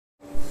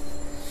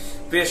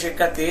প্রিয়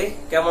শিক্ষার্থী,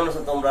 কেমন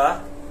আছো তোমরা?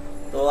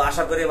 তো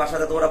আশা করি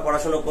বাসাতে তোমরা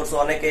পড়াশোনা করছো,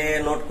 অনেকে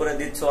নোট করে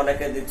দিচ্ছ,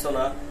 অনেকে দিচ্ছ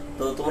না।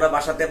 তো তোমরা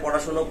বাসাতে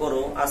পড়াশোনা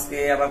করো। আজকে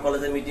আবার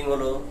কলেজে মিটিং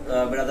হলো,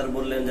 ব্রাদার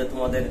বললেন যে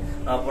তোমাদের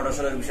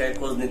পড়াশোনার বিষয়ে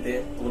খোঁজ নিতে,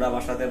 তোমরা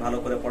বাসাতে ভালো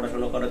করে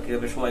পড়াশোনা করো,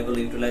 কিভাবে সময়গুলো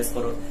ইউটিলাইজ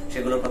করো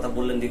সেগুলোর কথা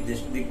বললেন,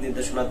 দিক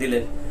নির্দেশনা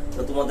দিলেন।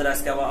 তো তোমাদের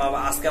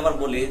আজকে আবার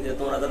বলি যে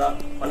তোমরা যারা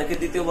অনেকে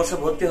দ্বিতীয় বর্ষে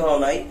ভর্তি হওয়া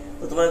নাই,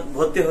 তো তোমরা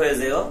ভর্তি হয়ে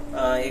যেও।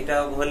 এটা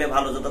হলে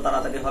ভালো, যত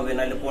তাড়াতাড়ি হবে,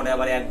 নাহলে পরে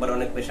আবার একবার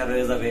অনেক প্রেশার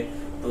হয়ে যাবে।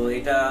 তো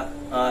এটা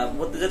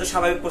ভর্তি যেটা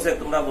স্বাভাবিক প্রসেস,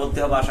 তোমরা ভর্তি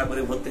হবে, আশা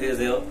করি ভর্তি হয়ে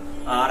যেও।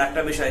 আর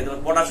একটা বিষয়,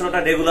 তোমার পড়াশোনাটা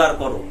রেগুলার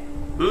করো।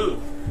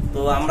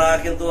 তো আমরা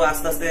কিন্তু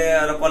আস্তে আস্তে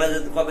কলেজে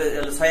কবে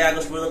 6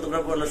 আগস্ট পর্যন্ত তোমরা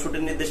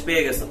ছুটির নির্দেশ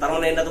পেয়ে গেছো, তার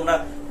মানে এটা তোমরা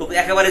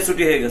একেবারে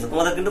ছুটি হয়ে গেছো।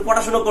 তোমাদের কিন্তু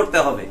পড়াশোনা করতে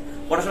হবে,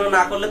 পড়াশোনা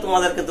না করলে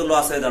তোমাদের কিন্তু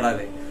লস হয়ে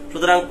দাঁড়াবে।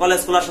 সুতরাং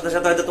কলেজ খোলার সাথে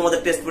সাথে হয়তো তোমাদের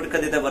টেস্ট পরীক্ষা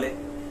দিতে পারে,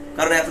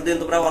 কারণ এতদিন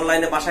তোমরা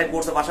অনলাইনে বাসায়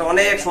পড়ছো, বাসায়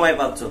অনেক সময়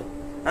পাচ্ছ।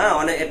 হ্যাঁ,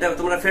 অনেক, এটা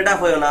তোমরা ফেড আপ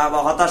হয়েও না বা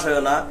হতাশ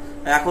হয়েও না।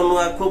 এখন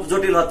খুব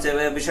জটিল হচ্ছে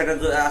বিষয়টা,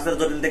 আসলে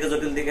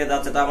জটিল দিকে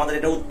যাচ্ছে। তো আমাদের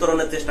এটা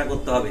উত্তরণের চেষ্টা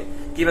করতে হবে,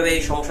 কিভাবে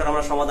এই সমস্যার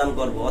আমরা সমাধান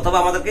করব, অথবা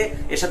আমাদেরকে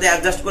এর সাথে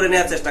অ্যাডজাস্ট করে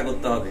নেওয়ার চেষ্টা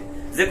করতে হবে।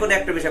 যে কোনো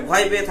একটা বিষয়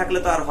ভয় পেয়ে থাকলে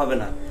তো আর হবে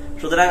না।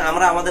 সুতরাং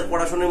আমরা আমাদের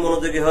পড়াশোনায়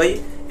মনোযোগী হই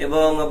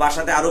এবং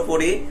বাসাতে আরো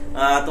পড়ি।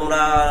 তোমরা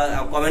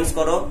কমেন্টস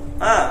করো,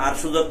 হ্যাঁ, আর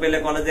সুযোগ পেলে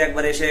কলেজে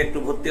একবার এসে একটু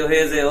ভর্তি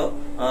হয়ে যেও।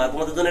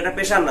 তোমাদের জন্য এটা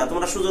পেশার না,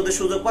 তোমরা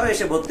সুযোগ পাবে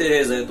এসে ভর্তি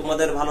হয়ে যায়,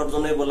 তোমাদের ভালোর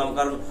জন্যই বললাম।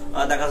 কারণ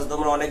দেখা যাচ্ছে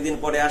তোমরা অনেকদিন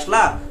পরে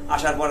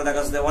আসার পরে দেখা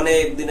যাচ্ছে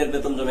অনেক দিনের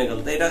বেতন জমে গেল,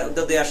 তো এটা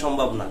তো দেওয়া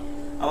সম্ভব না।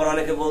 আবার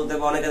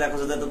অনেকে দেখা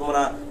যাচ্ছে যে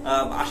তোমরা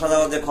আসা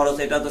যাওয়ার যে খরচ,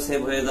 এটা তো সেভ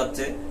হয়ে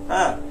যাচ্ছে।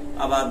 হ্যাঁ,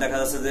 আবার দেখা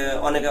যাচ্ছে যে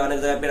অনেক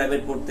জায়গায়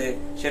প্রাইভেট পড়তে,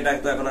 সেটা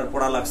তো এখন আর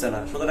পড়া লাগছে না।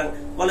 সুতরাং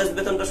কলেজ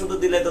বেতনটা শুধু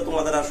দিলে তো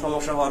তোমাদের আর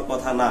সমস্যা হওয়ার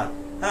কথা না।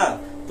 হ্যাঁ,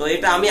 তো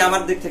এটা আমি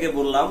আমার দিক থেকে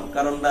বললাম,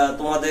 কারণ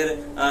তোমাদের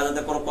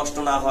যাতে কোনো কষ্ট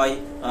না হয়,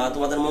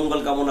 তোমাদের মঙ্গল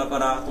কামনা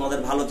করা, তোমাদের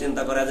ভালো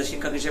চিন্তা করা, যে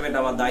শিক্ষক হিসেবে এটা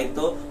আমার দায়িত্ব,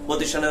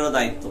 প্রতিষ্ঠানেরও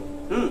দায়িত্ব।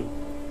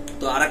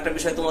 তো আর একটা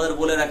বিষয় তোমাদের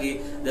বলে রাখি,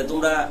 যে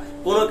তোমরা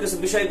কোনো কিছু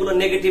বিষয়গুলো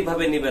নেগেটিভ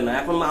ভাবে নিবে না।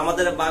 এখন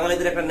আমাদের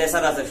বাঙালিদের একটা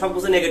নেশার আছে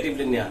সবকিছু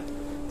নেগেটিভলি নেওয়া।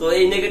 তো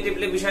এই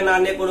নেগেটিভলি বিষয় না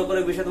নিয়ে কোনো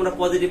বিষয় তোমরা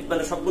পজিটিভ,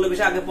 মানে সবগুলো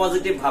বিষয় আগে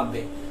পজিটিভ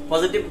ভাববে।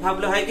 পজিটিভ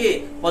ভাবলে হয় কি,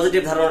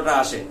 পজিটিভ ধারণাটা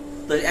আসে।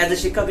 তো এজ এ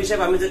শিক্ষক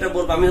হিসেবে আমি যেটা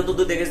বলবো, আমি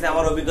যতদূর দেখেছি,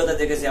 আমার অভিজ্ঞতা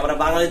দেখেছি, আমরা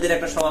বাঙালিদের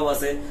একটা স্বভাব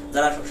আছে,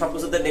 যারা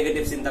সবকিছুতে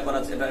নেগেটিভ চিন্তা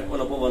করার এটা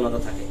কোনো প্রবণতা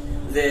থাকে,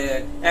 যে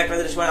একটা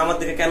সময় আমার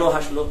দিকে কেন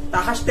হাসলো, তা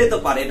হাসতেই তো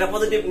পারে, এটা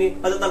পজিটিভ নি,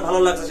 হয়তো তার ভালো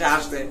লাগছে সে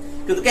হাসতে,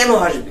 কিন্তু কেন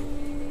হাসবে,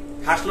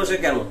 হাসলো সে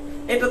কেন,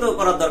 এটা তো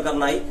করার দরকার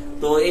নাই।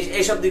 তো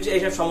এইসব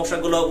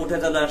সমস্যাগুলো উঠে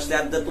চলে আসছে।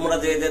 তোমরা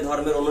যে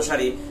ধর্মের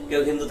অনুসারী,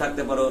 কেউ হিন্দু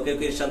থাকতে পারো, কেউ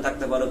খ্রিস্টান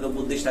থাকতে পারো, কেউ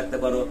বুদ্ধিস্ট থাকতে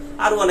পারো,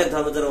 আরো অনেক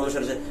ধর্মের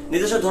অনুসারী,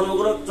 নিজস্ব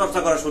ধর্মগুলো চর্চা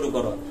করা শুরু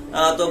করো।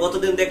 তো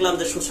গতদিন দেখলাম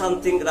যে সুশান্ত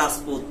সিং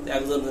রাজপুত,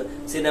 একজন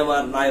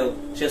সিনেমার নায়ক,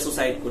 সে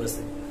সুসাইড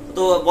করেছে।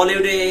 তো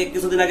বলিউডে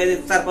কিছুদিন আগে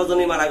 4-5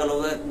 জনই মারা গেল।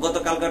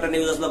 গতকালকে একটা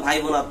নিউজ আসলো, ভাই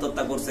বোন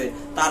আত্মহত্যা করছে।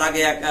 তার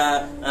আগে এক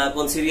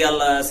কোন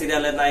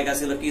সিরিয়ালের নায়িকা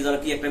ছিল,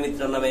 কি একটা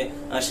মিত্রের নামে,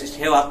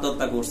 সেও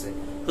আত্মহত্যা করছে।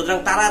 সুতরাং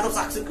তারা এত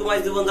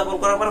চাকচিক্যময় জীবনযাপন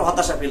করার পরে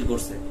হতাশা ফিল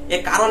করছে।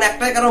 এর কারণ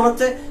একটাই কারণ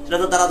হচ্ছে, সেটা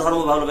তো তারা ধর্ম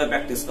ভালোভাবে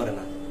প্র্যাকটিস করে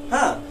না।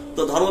 হ্যাঁ,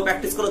 তো ধর্ম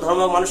প্র্যাকটিস করে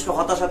ধর্ম মানুষকে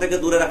হতাশা থেকে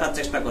দূরে রাখার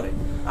চেষ্টা করে।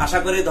 আশা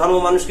করি ধর্ম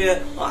মানুষকে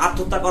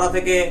আত্মহত্যা করা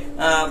থেকে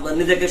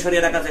নিজেকে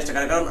সরিয়ে রাখার চেষ্টা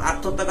করে, কারণ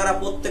আত্মহত্যা করা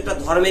প্রত্যেকটা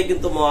ধর্মেই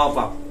কিন্তু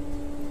মহাপাপ।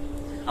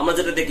 আমরা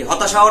যেটা দেখি,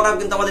 হতাশা হওয়াটা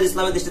কিন্তু আমাদের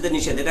ইসলামের দৃষ্টিতে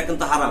নিষেধ, এটা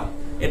কিন্তু হারাম,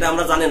 এটা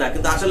আমরা জানি না,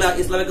 কিন্তু আসলে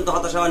ইসলামে কিন্তু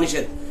হতাশা হওয়া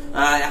নিষেধ।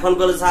 এখন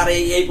বলে স্যার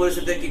এই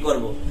পরিস্থিতিতে কি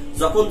করব?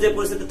 যখন যে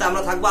পরিস্থিতিতে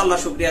আমরা থাকবো, আল্লাহ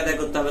শুকরিয়া আদায়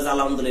করতে হবে যে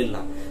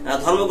আলহামদুলিল্লাহ।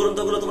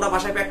 ধর্মগ্রন্থগুলো তোমরা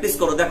বাসায় প্র্যাকটিস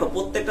করো, দেখো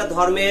প্রত্যেকটা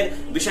ধর্মের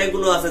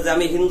বিষয়গুলো আছে। যে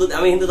আমি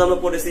হিন্দু ধর্ম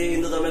পড়েছি,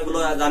 হিন্দু ধর্মের গুলো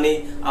জানি।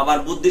 আবার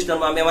বুদ্ধিস্ট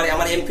ধর্ম, আমি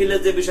আমার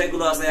এমফিলের যে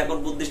বিষয়গুলো আছে, এখন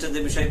বুদ্ধিস্টের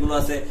যে বিষয়গুলো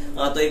আছে,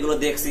 তো এগুলো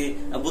দেখছি।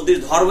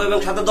 বুদ্ধিস্ট ধর্ম এবং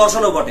সাথে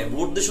দর্শনও বটে,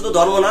 বুদ্ধিস্ট শুধু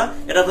ধর্ম না,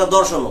 এটা একটা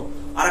দর্শনও।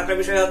 আর একটা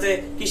বিষয় আছে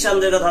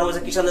খ্রিস্টানদের ধর্ম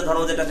আছে, খ্রিস্টানদের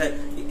ধর্ম যেটা আছে,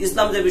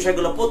 ইসলাম যে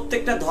বিষয়গুলো,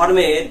 প্রত্যেকটা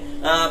ধর্মের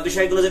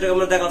বিষয়গুলো যেটা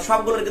আমরা দেখলাম,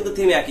 সবগুলোর কিন্তু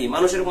থিম একই,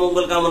 মানুষের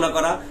মঙ্গল কামনা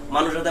করা,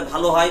 মানুষ যাতে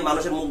ভালো হয়,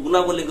 মানুষের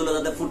গুণাবলী গুলো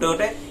যাতে ফুটে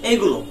ওঠে,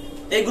 এইগুলো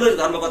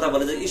ধর্ম কথা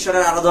বলে। যে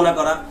ঈশ্বরের আরাধনা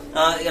করা,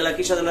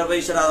 খ্রিস্টান ধর্মে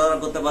ঈশ্বরের আরাধনা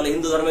করতে বলে,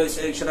 হিন্দু ধর্মে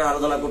ঈশ্বরের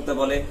আরাধনা করতে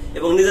বলে,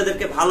 এবং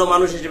নিজেদেরকে ভালো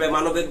মানুষ হিসেবে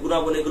মানবিক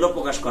গুণাবলী গুলো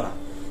প্রকাশ করা।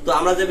 তো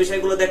আমরা যে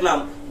বিষয়গুলো দেখলাম,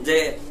 যে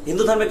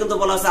হিন্দু ধর্মে কিন্তু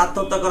বলা আছে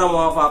আত্মহত্যা করা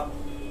মহাপাপ,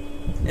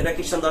 এটা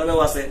খ্রিস্টান ধর্মেও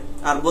আছে।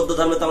 আর বৌদ্ধ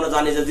ধর্মে তো আমরা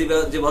জানি যে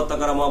জীব হত্যা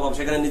করা মহাপাপ,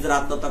 সেখানে নিজের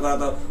আত্মহত্যা করা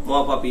তো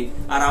মহাপাপী।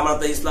 আর আমরা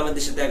তো ইসলামের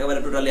দৃষ্টিতে একেবারে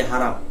টোটালি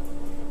হারাম।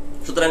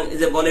 সুতরাং এই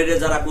যে বলিউডে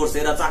যারা করছে,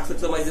 এরা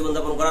চাকচিক্যময়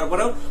জীবনযাপন করার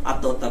পরেও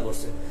আত্মহত্যা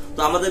করছে। তো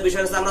আমাদের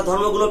বিষয় হচ্ছে, আমরা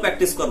ধর্মগুলো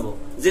প্র্যাকটিস করবো।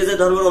 যে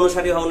ধর্মের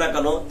অনুসারী হও না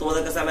কেন,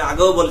 তোমাদের কাছে আমি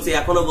আগেও বলছি,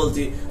 এখনো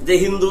বলছি, যে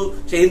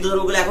সেই হিন্দু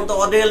ধর্মগুলো এখন তো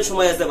অডেল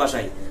সময় আছে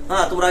বাসায়।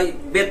 হ্যাঁ, তোমরা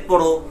বেদ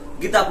পড়ো,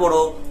 গীতা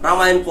পড়ো,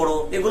 রামায়ণ পড়ো,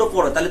 এগুলো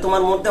পড়ো, তাহলে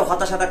তোমার মধ্যে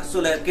হতাশাটা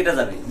কেটে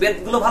যাবে। বেদ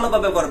গুলো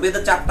ভালোভাবে পড়ো,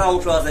 বেদের 4টা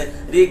অংশ আছে,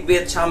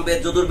 ঋগ্বেদ, সামবেদ,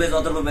 যজুর্বেদ,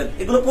 অথর্ববেদ,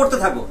 এগুলো পড়তে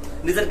থাকো,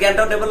 নিজের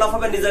জ্ঞানটাও ডেভেলপ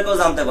হবে, নিজেকেও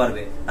জানতে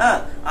পারবে। হ্যাঁ,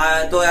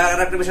 তো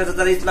আর একটা বিষয় হচ্ছে,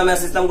 যারা ইসলামে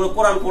আছে, ইসলামগুলো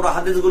কোরআন পড়ো,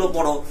 হাদিস গুলো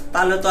পড়ো,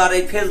 তাহলে তো আর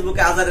এই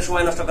ফেসবুকে আজারে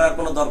সময় নষ্ট করার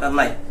কোনো দরকার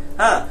নাই।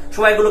 হ্যাঁ,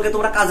 সময়গুলোকে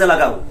তোমরা কাজে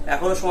লাগাও,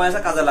 এখনো সময়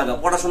আছে, কাজে লাগাও,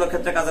 পড়াশোনার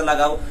ক্ষেত্রে কাজে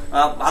লাগাও,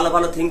 ভালো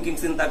ভালো থিঙ্কিং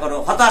চিন্তা করো,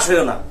 হতাশ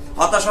হইও না।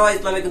 হতাশ হওয়া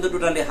ইসলামে কিন্তু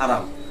টোটালি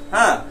হারাম।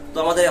 হ্যাঁ, তো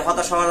আমাদের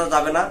হতাশ হওয়া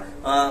যাবে না,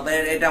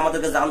 এটা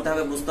আমাদেরকে জানতে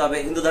হবে, বুঝতে হবে।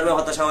 হিন্দু ধর্মে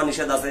হতাশ হওয়া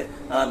নিষেধ আছে।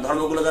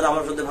 ধর্মগুলো যারা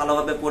আমরা যদি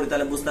ভালোভাবে পড়ি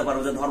তাহলে বুঝতে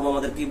পারবো যে ধর্ম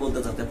আমাদের কি বলতে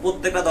চাচ্ছে।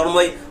 প্রত্যেকটা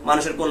ধর্মই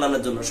মানুষের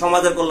কল্যাণের জন্য,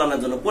 সমাজের কল্যাণের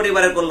জন্য,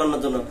 পরিবারের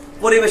কল্যাণের জন্য,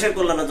 পরিবেশের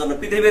কল্যাণের জন্য,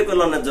 পৃথিবীর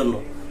কল্যাণের জন্য।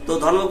 তো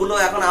ধর্মগুলো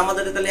এখন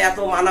আমাদের তাহলে এত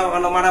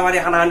মারামারি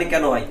হানাহানি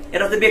কেন হয়?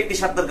 এটা হচ্ছে ব্যক্তি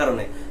স্বার্থের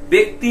কারণে।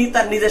 ব্যক্তি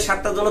তার নিজের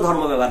স্বার্থের জন্য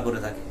ধর্ম ব্যবহার করে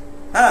থাকে।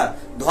 হ্যাঁ,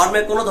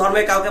 কোনো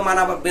ধর্মে কাউকে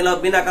মানা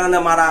বিনা কারণে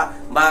মারা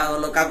বা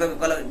কাউকে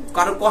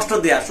কারো কষ্ট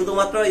দেয়া,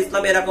 শুধুমাত্র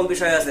ইসলামে এরকম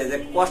বিষয় আছে যে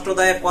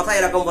কষ্টদায়ক কথা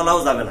এরকম বলাও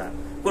যাবে না,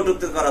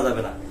 কটূক্তি করা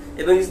যাবে না।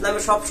 এবং ইসলামে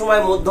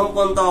সবসময় মধ্যম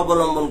পন্থা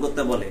অবলম্বন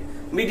করতে বলে,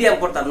 মিডিয়াম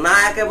পন্থা, না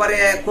একেবারে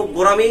খুব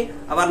গোরামি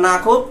আবার না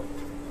খুব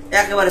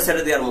একেবারে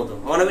ছেড়ে দেওয়ার মতো।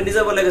 মহানবী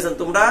নিজে বলে গেছেন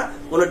তোমরা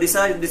কোন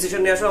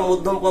ডিসিশন নিয়ে আসো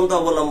মধ্যম পন্থা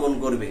অবলম্বন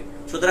করবে।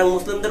 সুতরাং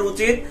মুসলিমদের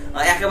উচিত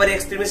একেবারে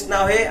এক্সট্রিমিস্ট না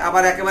হয়ে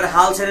আবার একেবারে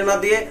হাল ছেড়ে না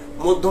দিয়ে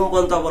মধ্যম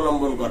পন্থা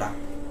অবলম্বন করা।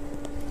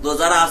 তো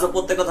যারা আসো,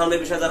 প্রত্যেকটা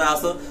ধর্মের বিষয়ে যারা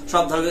আসো,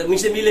 সব ধর্মের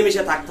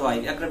মিলেমিশে থাকতে হয়।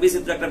 একটা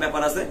বিচিত্র একটা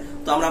ব্যাপার আছে।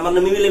 তো আমরা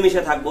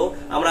মিলেমিশে থাকবো।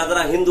 আমরা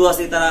যারা হিন্দু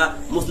আছি তারা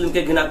মুসলিমকে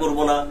ঘৃণা করব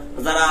না,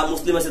 যারা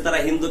মুসলিম আছে তারা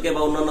হিন্দুকে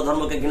বা অন্যান্য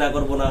ধর্মকে ঘৃণা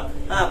করব না।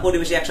 হ্যাঁ,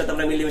 পরিবেশে একসাথে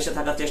আমরা মিলেমিশে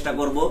থাকার চেষ্টা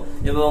করব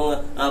এবং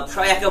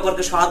একে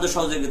অপরকে সাহায্য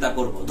সহযোগিতা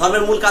করব।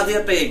 ধর্মের মূল কাজই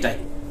একটা এইটাই,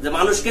 যে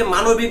মানুষকে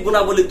মানবিক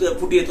গুণাবলী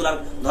ফুটিয়ে তোলার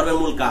ধর্মের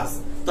মূল কাজ।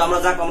 তো আমরা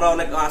আমরা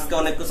আজকে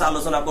অনেক কিছু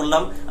আলোচনা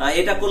করলাম।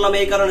 এটা করলাম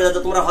এই কারণে যাতে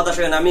তোমরা হতাশ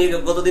হয় না। আমি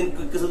গতদিন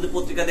কিছু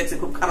পত্রিকা দেখছি,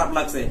 খুব খারাপ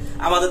লাগছে।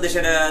 আমাদের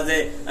দেশের যে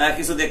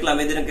কিছু দেখলাম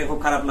এদিনকে খুব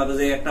খারাপ লাগছে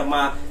যে একটা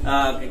মা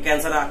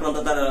ক্যান্সারে আক্রান্ত,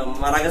 তার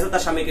মারা গেছে,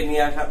 তার স্বামীকে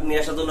নিয়ে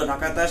আসার জন্য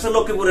ঢাকাতে আসে,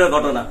 লক্ষ্মীপুরের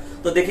ঘটনা।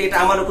 তো দেখে এটা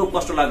আমারও খুব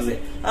কষ্ট লাগছে।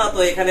 তো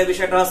এখানে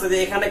বিষয়টা আছে যে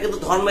এখানে কিন্তু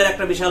ধর্মের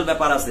একটা বিশাল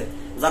ব্যাপার আছে।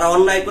 যারা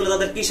অন্যায় করলে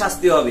তাদের কি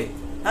শাস্তি হবে।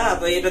 হ্যাঁ,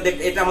 তো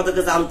এটা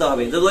আমাদেরকে জানতে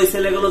হবে। যদি ওই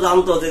ছেলেগুলো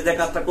জানতো যে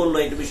কাজটা করলো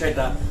এই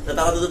বিষয়টা,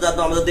 তারা যদি জানতো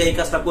আমরা যদি এই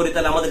কাজটা করি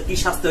তাহলে আমাদের কি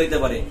শাস্তি হইতে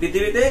পারে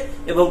পৃথিবীতে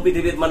এবং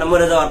পৃথিবীর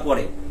মরে যাওয়ার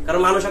পরে।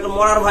 কারণ মানুষ এখন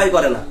মরার ভয়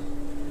করে না।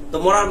 তো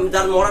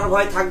যার মরার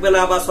ভয় থাকবে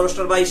না, বা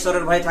স্রষ্টার বা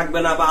ঈশ্বরের ভয় থাকবে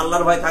না, বা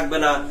আল্লাহর ভয় থাকবে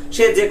না,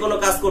 সে যে কোনো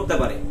কাজ করতে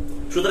পারে।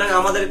 সুতরাং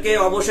আমাদেরকে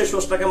অবশ্যই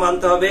স্রষ্টাকে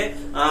মানতে হবে।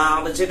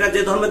 সেটা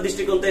যে ধর্মের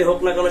দৃষ্টিকোণতেই হোক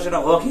না কেন, সেটা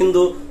হোক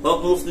হিন্দু, হোক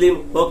মুসলিম,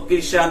 হোক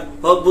খ্রিস্টান,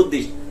 হোক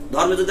বুদ্ধিস্ট।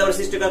 ধর্মে যদি আমরা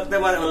সৃষ্টি করতে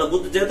পারি,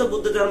 যেহেতু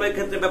বুদ্ধ ধর্মের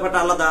ক্ষেত্রে ব্যাপারটা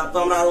আলাদা, তো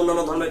আমরা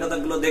অন্যান্য ধর্মের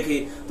কথাগুলো দেখি।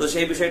 তো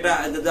সেই বিষয়টা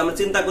যদি আমরা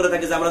চিন্তা করে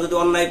থাকি যে আমরা যদি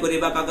অন্যায় করি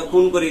বা কাউকে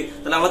খুন করি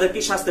তাহলে আমাদের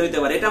কি শাস্তি হইতে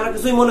পারে, এটা আমরা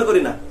কিছুই মনে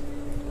করি না।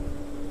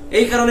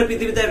 এই কারণে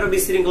পৃথিবীতে একটা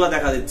বিশৃঙ্খলা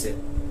দেখা দিচ্ছে।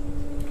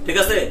 ঠিক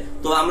আছে,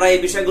 তো আমরা এই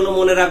বিষয়গুলো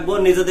মনে রাখবো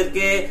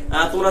নিজেদেরকে।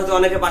 তোমরা হয়তো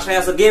অনেকে বাসায়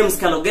আছো, গেমস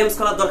খেলো, গেমস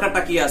খেলার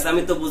দরকারটা কি আছে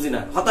আমি তো বুঝি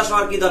না। হতাশ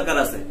হওয়ার কি দরকার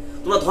আছে?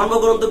 তোমরা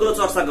ধর্মগ্রন্থগুলো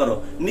চর্চা করো,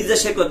 নিজে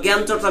শেখো,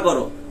 জ্ঞান চর্চা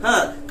করো।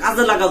 হ্যাঁ,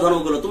 কাজে লাগাও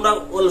ধর্মগুলো। তোমরা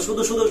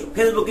শুধু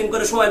ফেসবুকিং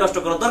করে সময় নষ্ট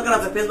করো, দরকার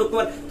আছে ফেসবুক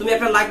তুমি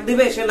একটা লাইক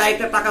দিবে, সেই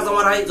লাইকটা টাকা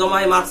জমা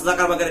হয় মার্ক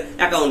জাকারবার্গের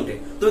অ্যাকাউন্টে।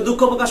 তুমি দুঃখ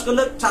প্রকাশ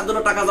করলে 7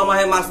 জনের টাকা জমা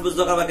হয় মার্ক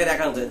জাকারবার্গের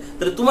অ্যাকাউন্টে।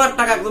 তাহলে তোমার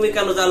টাকা তুমি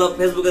কেন জানো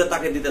ফেসবুকে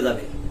তাকে দিতে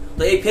যাবে?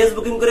 তো এই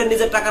ফেসবুকিং করে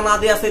নিজের টাকা না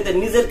দিয়ে আসতে,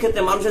 নিজের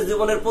ক্ষেত্রে মানুষের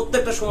জীবনের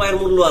প্রত্যেকটা সময়ের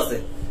মূল্য আছে।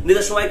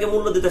 নিজের সময়কে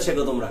মূল্য দিতে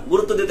শেখো, তোমরা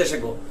গুরুত্ব দিতে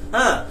শেখো।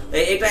 হ্যাঁ,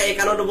 এটা এই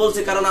কারণে বলছি,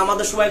 কারণ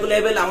আমাদের সময়গুলো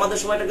আমাদের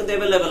সময়টা কিন্তু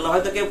অ্যাভেলেবেল না।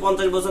 হয়তো কেউ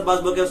 50 বছর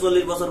বাঁচবো, কেউ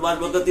 40 বছর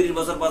বাঁচবো, কেউ 30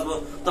 বছর বাঁচবো।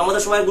 তো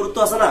আমাদের সময়ের গুরুত্ব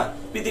আছে না।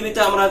 পৃথিবীতে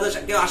আমরা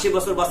কেউ 80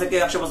 বছর বাঁচে,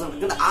 কেউ 100 বছর,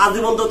 কিন্তু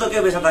আজীবন তো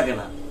কেউ বেঁচে থাকে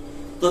না।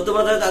 তো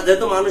তোমরা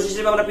যেহেতু মানুষ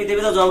হিসেবে আমরা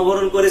পৃথিবীতে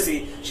জন্মগ্রহণ করেছি,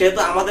 সেহেতু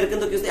আমাদের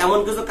কিন্তু এমন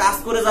কিছু কাজ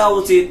করে যাওয়া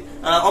উচিত,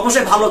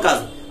 অবশ্যই ভালো কাজ।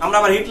 আমরা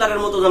আবার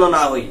হিটলারের মতো যেন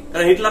না হই,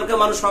 কারণ হিটলারকে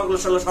মানুষ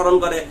স্মরণ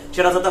করে,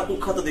 সেটা হচ্ছে তার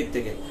কুখ্যাত দিক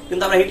থেকে।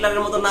 কিন্তু আমরা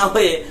হিটলারের মতো না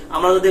হয়ে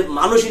আমরা যদি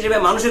মানুষ হিসেবে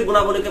মানুষের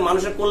গুণাবলীকে,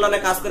 মানুষের কল্যাণে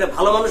কাজ করে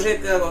ভালো মানুষে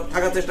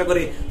থাকার চেষ্টা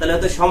করি, তাহলে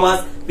হয়তো সমাজ,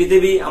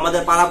 পৃথিবী,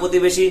 আমাদের পাড়া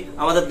প্রতিবেশী,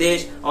 আমাদের দেশ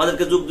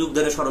আমাদেরকে যুগ যুগ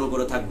ধরে স্মরণ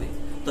করে থাকবে।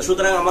 তো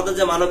সুতরাং আমাদের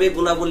যে মানবিক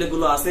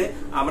গুণাবলীগুলো আছে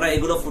আমরা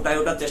এগুলো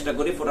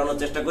ফোটানোর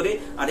চেষ্টা করি।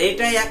 আর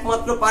এইটাই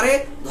একমাত্র পারে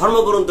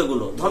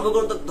ধর্মগ্রন্থগুলো।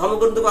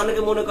 ধর্মগ্রন্থকে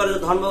অনেকে মনে করে যে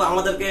ধর্ম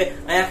আমাদেরকে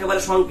একেবারে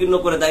সংকীর্ণ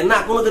করে দেয়, না,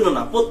 কোনোদিনও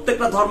না।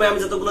 প্রত্যেকটা ধর্মে আমি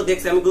যতগুলো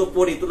দেখছি, আমি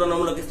পড়ি,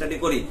 তুলনামূলক স্টাডি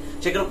করি,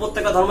 সেখানে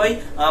প্রত্যেকটা ধর্মই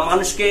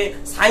মানুষকে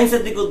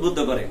সায়েন্সের দিকে উদ্বুদ্ধ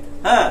করে।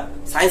 হ্যাঁ,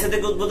 সায়েন্সের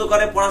দিকে উদ্বুদ্ধ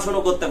করে, পড়াশোনা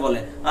করতে বলে।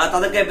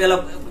 তাদেরকে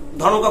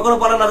ধর্ম কখনো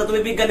বলে না যে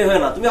তুমি বিজ্ঞানী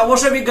হয়ে না, তুমি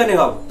অবশ্যই বিজ্ঞানী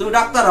হও, তুমি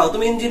ডাক্তার হও,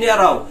 তুমি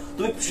ইঞ্জিনিয়ার হও,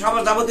 তুমি সব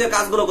যাবতীয়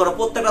কাজগুলো করো।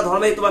 প্রত্যেকটা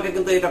ধর্মেই তোমাকে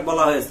কিন্তু এটা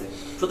বলা হয়েছে।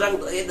 সুতরাং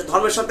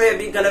ধর্মের সাথে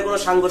বিজ্ঞানের কোনো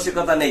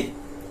সাংঘর্ষিকতা নেই।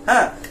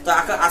 হ্যাঁ, তো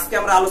আজকে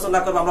আমরা আলোচনা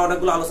করবো, আমরা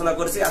অনেকগুলো আলোচনা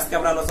করেছি, আজকে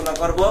আমরা আলোচনা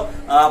করবো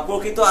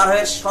প্রকৃত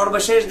আরোহের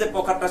সর্বশেষ যে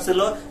প্রকারটা ছিল,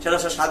 সেটা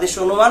হচ্ছে সাদৃশ্য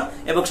অনুমান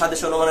এবং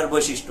সাদৃশ্য অনুমানের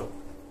বৈশিষ্ট্য।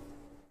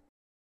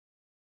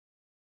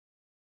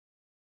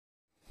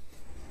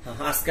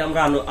 আজকে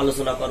আমরা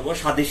আলোচনা করব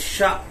সাদৃশ্য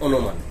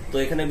অনুমান। তো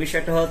এখানে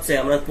বিষয়টা হচ্ছে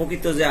আমরা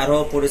প্রকৃত যে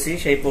আরোহ পড়েছি,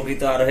 সেই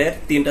প্রকৃত আরোহের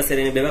 3টা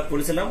শ্রেণী বিভাগ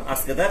পড়েছিলাম,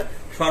 আজকে তার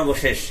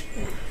সর্বশেষ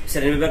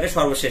শ্রেণী বিভাগের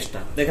সর্বশেষটা।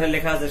 তো এখানে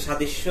লেখা আছে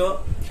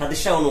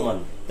সাদৃশ্য অনুমান।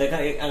 তো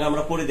এখানে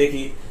আমরা পড়ে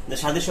দেখি যে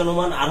সাদৃশ্য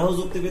অনুমান আরোহ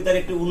যুক্তিবিদ্যার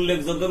একটি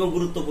উল্লেখযোগ্য এবং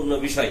গুরুত্বপূর্ণ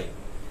বিষয়।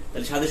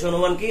 তাহলে সাদৃশ্য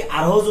অনুমান কি?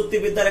 আরোহ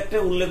যুক্তিবিদ্যার একটা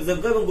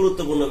উল্লেখযোগ্য এবং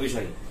গুরুত্বপূর্ণ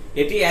বিষয়।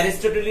 এটি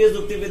অ্যারিস্টটলীয়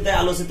যুক্তিবিদ্যায়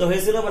আলোচিত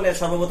হয়েছিল, মানে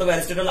সর্বপ্রথম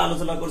অ্যারিস্টটল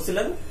আলোচনা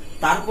করছিলেন।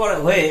 তারপর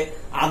হয়ে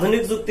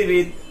আধুনিক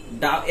যুক্তিবিদ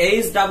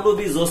H.W.B.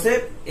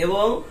 জোসেফ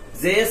এবং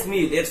J.S.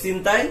 মিল এর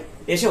চিন্তায়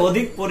এসে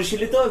অধিক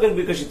পরিশীলিত এবং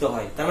বিকশিত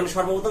হয়। তার মানে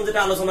সর্বপ্রথম যেটা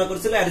আলোচনা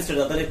করেছিল অ্যারিস্টটল,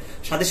 তাহলে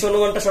সাদৃশ্য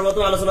অনুমানটা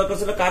সর্বপ্রথম আলোচনা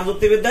করেছিল কার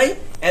যুক্তিবিদ্যায়?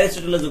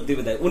 অ্যারিস্টটলের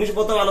যুক্তিবিদ্যায়। উনি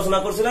প্রথম আলোচনা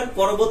করেছিলেন,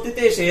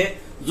 পরবর্তীতে এসে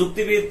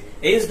যুক্তিবিদ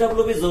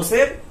H.W.B.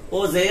 জোসেফ ও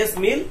J.S.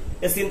 মিল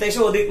এর চিন্তা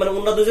এসে অধিক, মানে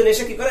অন্য দুজন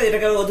এসে কি করে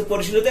এটাকে অধিক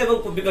পরিশীলিত এবং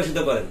বিকশিত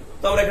করেন।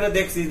 তো আমরা এখানে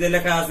দেখছি যে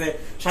লেখা আছে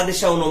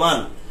সাদৃশ্য অনুমান।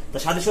 তো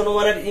সাদৃশ্য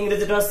অনুমানের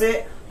ইংরেজিটা হচ্ছে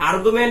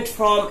আর্গুমেন্ট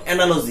ফ্রম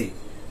অ্যানালজি।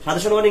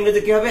 সাদৃশ্য অনুমান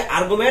ইংরেজি কি হবে?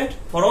 Argument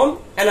from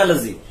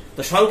analogy.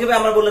 তো সংক্ষেপে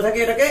আমরা বলে থাকি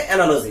এটাকে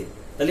অ্যানালজি।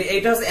 তাহলে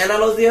এইটা হচ্ছে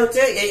অ্যানালজি,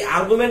 হচ্ছে এই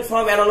আর্গুমেন্ট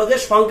ফ্রম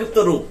অ্যানালজির সংক্ষিপ্ত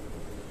রূপ।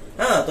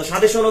 হ্যাঁ, তো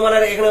সাদৃশ্য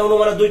অনুমানের এখানে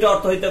অনুমানের দুইটা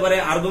অর্থ হইতে পারে,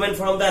 আর্গুমেন্ট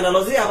ফ্রম দ্য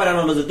অ্যানালজি, আবার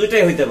অ্যানালজি,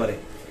 দুইটাই হইতে পারে,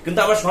 কিন্তু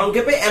আমরা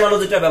সংক্ষেপে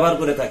অ্যানালজিটা ব্যবহার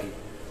করে থাকি।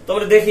 তো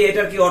আমরা দেখি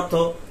এটার কি অর্থ,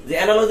 যে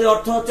অ্যানালজির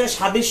অর্থ হচ্ছে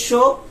সাদৃশ্য,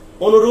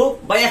 অনুরূপ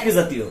বা একই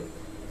জাতীয়।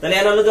 তাহলে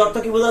অ্যানালজির অর্থ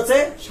কি বোঝাচ্ছে?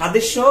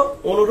 সাদৃশ্য,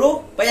 অনুরূপ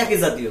বা একই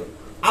জাতীয়।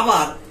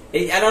 আবার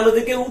এই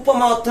অ্যানালজিকে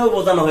উপমা অর্থেও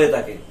বোঝানো হয়ে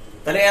থাকে।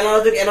 তাহলে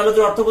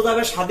অ্যানালজির অর্থ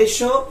বোঝাবে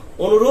সাদৃশ্য,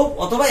 অনুরূপ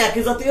অথবা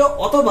একই জাতীয়,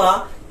 অথবা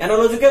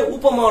অ্যানালজিকে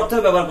উপমা অর্থে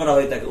ব্যবহার করা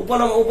হয়ে থাকে।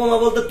 উপমা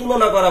বলতে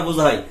তুলনা করা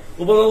বোঝায়।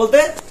 উপমা বলতে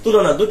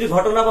তুলনা, দুটি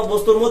ঘটনা বা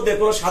বস্তুর মধ্যে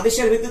কোন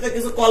সাদৃশ্যের ভিত্তিতে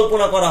কিছু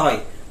কল্পনা করা হয়,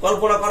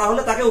 কল্পনা করা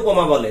হলে তাকে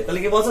উপমা বলে। তাহলে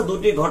কি বলছে?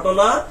 দুটি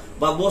ঘটনা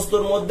বা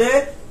বস্তুর মধ্যে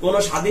কোন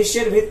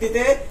সাদৃশ্যের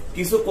ভিত্তিতে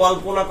কিছু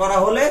কল্পনা করা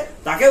হলে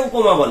তাকে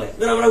উপমা বলে।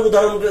 যেমন আমরা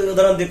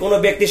উদাহরণ দিই, কোন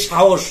ব্যক্তির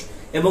সাহস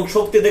এবং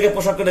শক্তি দেখে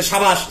পোশাক করে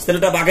সাবাস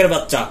ছেলেটা বাঘের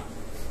বাচ্চা,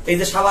 এই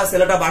যে সাবাস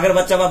ছেলেটা বাঘের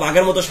বাচ্চা বা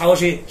বাঘের মতো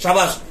সাহসী,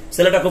 সাবাস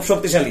ছেলেটা খুব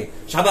শক্তিশালী,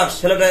 সাবাস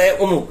ছেলেটা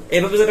অমুক,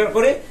 এইভাবে যেটা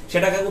করে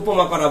সেটাকে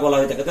উপমা করা বলা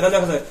হয়ে থাকে। তাহলে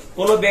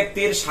কোন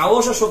ব্যক্তির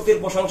সাহস ও শক্তির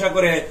প্রশংসা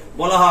করে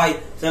বলা হয়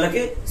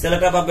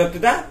ছেলেটা বা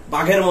ব্যক্তিটা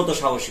বাঘের মতো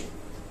সাহসী।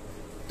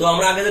 তো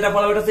আমরা আগে যেটা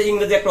বললাম এটা হচ্ছে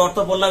ইংরেজি একটা অর্থ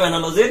বললাম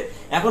অ্যানালজির।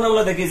 এখন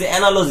আমরা দেখি যে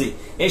অ্যানালজি,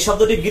 এই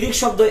শব্দটি গ্রিক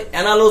শব্দ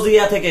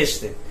অ্যানালোজিয়া থেকে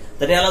এসছে।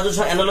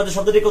 অ্যানালজি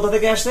শব্দটি কোথা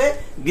থেকে আসছে?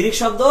 গ্রিক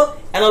শব্দ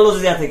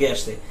অ্যানালজিয়া থেকে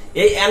আসছে।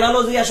 এই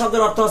অ্যানালজিয়া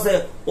শব্দের অর্থ হচ্ছে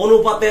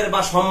অনুপাতের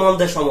বা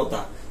সম্বন্ধের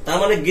সমতা। তার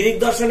মানে গ্রিক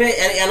দর্শনে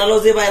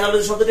অ্যানালজি বা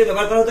অ্যানালজি শব্দটি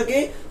ব্যবহার করা হতো কি?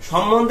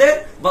 সম্বন্ধের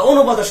বা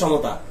অনুপাতের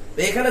সমতা।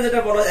 এখানে যেটা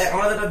বলা,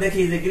 আমরা যেটা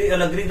দেখি যে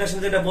গ্রিক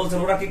দর্শনে যেটা বলছেন,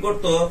 ওরা কি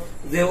করতো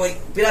যে ওই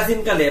প্রাচীন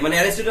কালে, মানে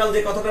অ্যারিস্টটল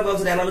যে কথাটা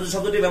বলছেন অ্যানালজি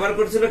শব্দটি ব্যবহার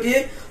করেছিল কি?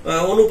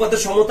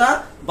 অনুপাতের সমতা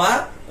বা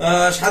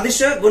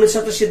সাদৃশ্য গণিত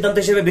শাস্ত্রের সিদ্ধান্ত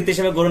হিসেবে, ভিত্তি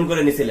হিসেবে গ্রহণ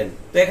করে নিয়েছিলেন।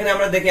 তো এখানে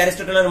আমরা দেখি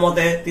অ্যারিস্টটলের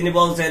মতে তিনি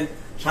বলছেন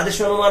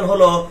সাদৃশ্য অনুমান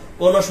হলো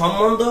কোন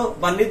সম্বন্ধ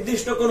বা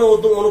নির্দিষ্ট কোন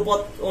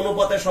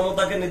অনুপাতের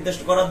সমতাকে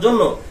নির্দিষ্ট করার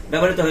জন্য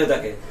ব্যবহৃত হয়ে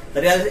থাকে।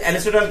 তাই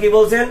অ্যারিস্টটল কি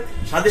বলছেন?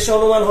 সাদৃশ্য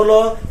অনুমান হলো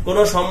কোন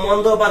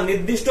সম্বন্ধ বা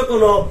নির্দিষ্ট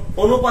কোন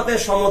অনুপাতের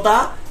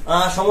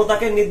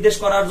সমতাকে নির্দেশ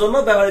করার জন্য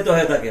ব্যবহৃত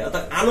হয়ে থাকে।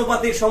 অর্থাৎ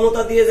আনুপাতিক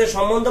সমতা দিয়ে যে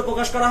সম্বন্ধ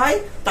প্রকাশ করা হয়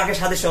তাকে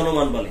সাদৃশ্য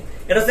অনুমান বলে।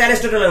 এটা হচ্ছে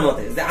অ্যারিস্টটলের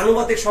মতে, যে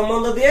আনুপাতিক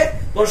সম্বন্ধ দিয়ে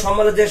কোন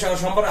সম্বন্ধের যে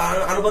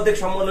আনুপাতিক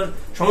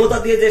সমতা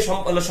দিয়ে যে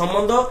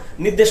সম্বন্ধ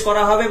নির্দেশ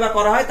করা হবে বা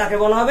করা হয় তাকে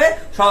বলা হবে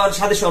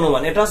সাদৃশ্য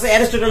অনুমান। এটা হচ্ছে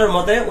অ্যারিস্টটলের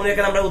মতে। উনি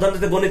এখানে আমরা উদাহরণ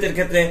দিতে গণিতের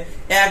ক্ষেত্রে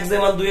 1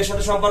 যেমন 2 এর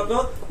সাথে সম্পর্ক,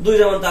 2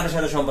 যেমন 4 এর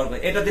সাথে সম্পর্ক,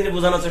 এটা তিনি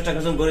বোঝানোর চেষ্টা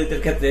করেছেন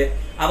গণিতের ক্ষেত্রে।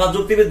 আবার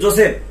যুক্তিবিদ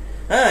জোসেফ,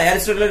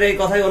 অ্যারিস্টটলের এই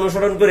কথাই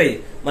অনুসরণ করে,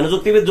 মানে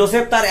যুক্তিবিদ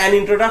জোসেফ তার অ্যান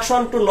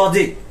ইন্ট্রোডাকশন টু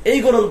লজিক এই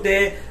গ্রন্থে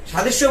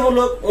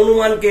সাদৃশ্যমূলক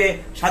অনুমানকে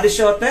সাদৃশ্য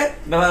অর্থে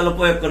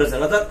প্রয়োগ করেছেন।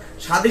 অর্থাৎ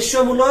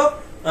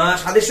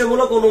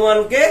সাদৃশ্যমূলক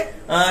অনুমানকে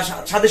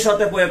সাদৃশ্য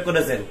অর্থে প্রয়োগ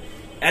করেছেন।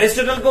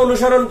 অ্যারিস্টটলকে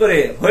অনুসরণ করে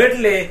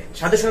হোয়েটলে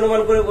সাদৃশ্য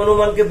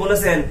অনুমানকে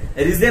বলেছেন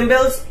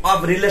রিজেম্বলস অফ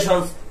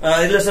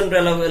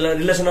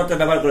রিলেশন অর্থে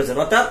ব্যবহার করেছেন।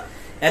 অর্থাৎ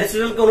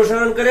অ্যারিস্টটলকে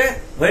অনুসরণ করে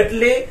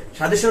হোয়েটলে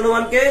সাদৃশ্য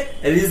অনুমানকে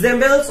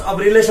রিজেম্বলস অফ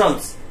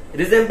রিলেশনস,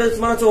 রিজেম্বলস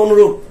মানে হচ্ছে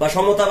অনুরূপ বা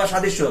সমতা বা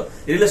সাদৃশ্য,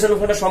 রিলেশন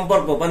মানে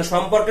সম্পর্ক, মানে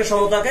সম্পর্কের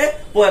সমতাকে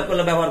প্রয়োগ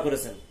করে ব্যবহার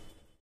করেছেন।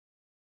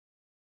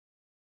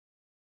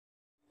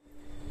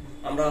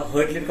 আমরা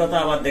হোয়েটলির কথা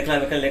আবার দেখলাম,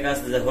 এখানে লেখা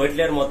আছে যে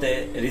হোয়েটলির মতে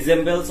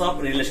রিজেম্বলস অফ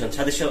রিলেশন,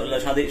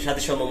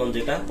 সাদৃশ্য অনুমান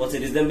যেটা বলছে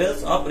রিজেম্বলস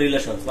অফ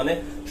রিলেশন মানে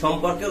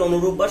সম্পর্কের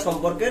অনুরূপ বা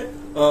সম্পর্কের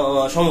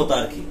সমতা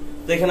আর কি।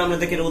 তো এখানে আমরা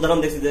দেখি উদাহরণ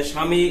দেখছি যে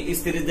স্বামী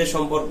স্ত্রীর যে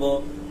সম্পর্ক,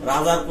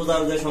 রাজার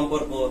প্রজার যে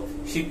সম্পর্ক,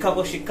 শিক্ষক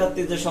ও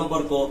শিক্ষার্থীর যে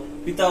সম্পর্ক,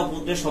 পিতা ও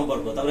পুত্রের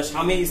সম্পর্ক। তাহলে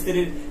স্বামী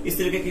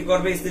স্ত্রীকে কি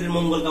করবে? স্ত্রীর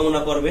মঙ্গল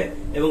কামনা করবে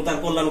এবং তার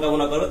কল্যাণ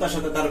কামনা করবে, তার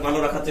সাথে তার ভালো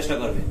রাখার চেষ্টা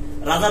করবে।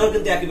 রাজারও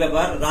কিন্তু একই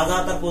ব্যাপার, রাজা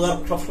তার প্রজার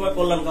সবসময়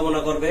কল্যাণ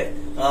কামনা করবে,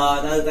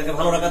 তাকে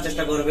ভালো রাখার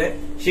চেষ্টা করবে।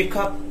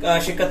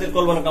 শিক্ষার্থীর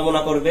কল্যাণ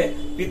কামনা করবে।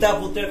 পিতা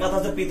পুত্রের কথা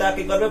হচ্ছে পিতা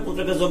কি করবে?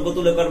 পুত্রকে যোগ্য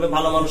তুলে করবে,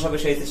 ভালো মানুষ হবে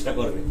সেই চেষ্টা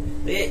করবে।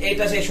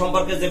 এইটা সেই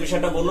সম্পর্কের যে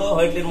বিষয়টা বললো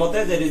হোয়েটলির মতে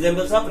যে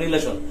রিজেম্বলস অফ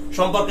রিলেশন,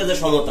 সম্পর্কের যে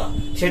সমতা,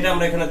 সেটা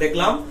আমরা এখানে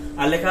দেখলাম।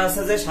 আর লেখা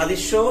আছে যে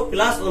সাদৃশ্য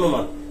প্লাস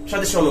অনুমান,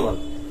 সাদৃশ্য অনুমান।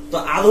 তো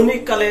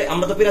আধুনিক কালে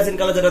আমরা তো প্রাচীন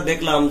কালে যেটা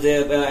দেখলাম যে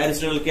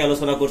অ্যারিস্টটল কি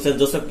আলোচনা করছেন,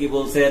 জোসেফ কি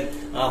বলছেন,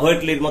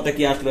 হোয়েটলির মতে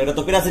কি আসলো, এটা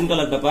তো প্রাচীন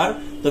কালের ব্যাপার।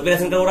 তো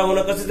প্রাচীন কালে ওরা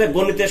মনে করছে যে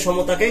গণিতের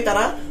সমতাকেই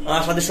তারা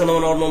সাদৃশ্য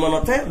অনুমান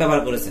অর্থে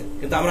ব্যবহার করেছে।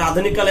 কিন্তু আমরা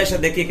আধুনিক কালে এসে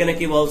দেখি এখানে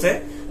কি বলছে,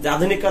 যে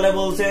আধুনিক কালে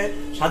বলছে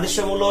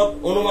সাদৃশ্যমূলক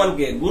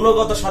অনুমানকে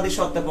গুণগত সাদৃশ্য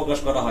অর্থে প্রকাশ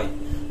করা হয়।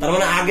 তার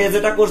মানে আগে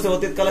যেটা করছে,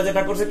 অতীতকালে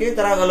যেটা করছে কি,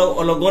 তারা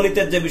হলো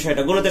গণিতের যে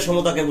বিষয়টা, গণিতের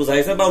সমতাকে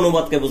বুঝাইছে বা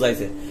অনুবাদকে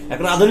বুঝাইছে।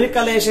 এখন আধুনিক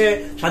কালে এসে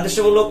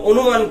সাদৃশ্যমূলক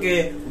অনুমানকে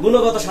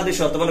গুণগত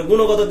সাদৃশ্যতা মানে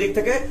গুণগত দিক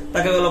থেকে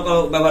তাকে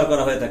ব্যবহার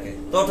করা হয়ে থাকে।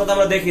 তো অর্থাৎ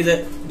আমরা দেখি যে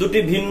দুটি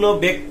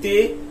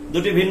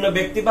ভিন্ন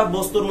ব্যক্তি বা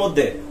বস্তুর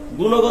মধ্যে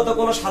গুণগত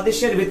কোন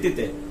সাদৃশ্যের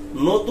ভিত্তিতে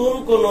নতুন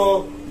কোন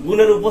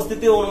গুণের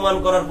উপস্থিতি অনুমান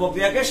করার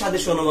প্রক্রিয়াকে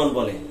সাদৃশ্য অনুমান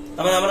বলে।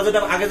 তার মানে আমরা যেটা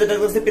আগে যেটা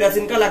করছি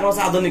প্রাচীন কাল, এখন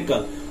হচ্ছে আধুনিক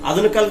কাল।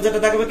 আধুনিক কাল যেটা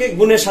থাকবে কি,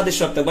 গুণের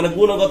সাদৃশ্য মানে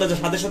গুণগত যে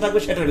সাদৃশ্য থাকবে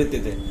সেটার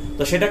ভিত্তিতে।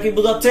 তো সেটা কি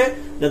বোঝাচ্ছে,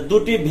 যে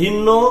দুটি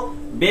ভিন্ন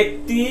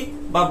ব্যক্তি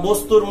বা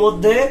বস্তুর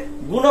মধ্যে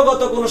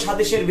গুণগত কোন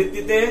সাদৃশ্যের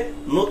ভিত্তিতে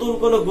নতুন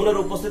কোন গুণের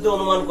উপস্থিতি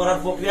অনুমান করার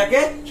প্রক্রিয়াকে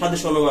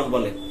সাদৃশ্য অনুমান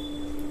বলে।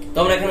 তো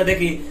আমরা এখানে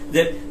দেখি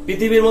যে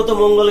পৃথিবীর মতো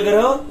মঙ্গল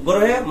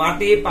গ্রহে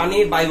মাটি, পানি,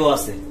 বায়ু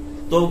আছে।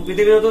 তো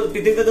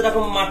পৃথিবীতে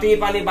যেরকম মাটি,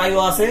 পানি, বায়ু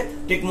আছে,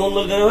 ঠিক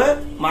মঙ্গল গ্রহে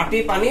মাটি,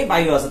 পানি,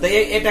 বায়ু আছে। তো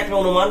এটা একটা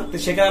অনুমান।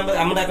 সেখানে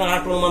আমরা এখন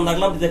আরেকটা অনুমান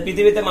দেখলাম যে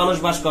পৃথিবীতে মানুষ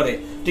বাস করে,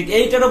 ঠিক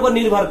এইটার উপর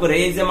নির্ভর করে,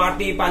 এই যে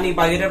মাটি, পানি,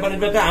 বায়ু, এটার উপর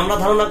নির্ভর করে আমরা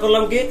ধারণা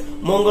করলাম কি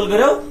মঙ্গল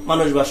গ্রহেও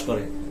মানুষ বাস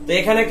করে। তো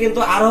এখানে কিন্তু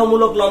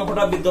আরোহমূলক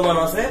লম্ফটা বিদ্যমান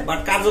আছে, বাট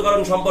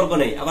কার্যকারণ সম্পর্ক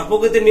নেই। আবার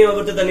প্রকৃতির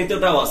নিয়মবর্তিতা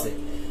নীতিটাও আছে।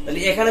 তাহলে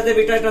এখানে যে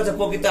বিষয়টা আছে,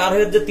 প্রকৃত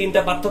আরোহের যে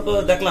তিনটা পার্থক্য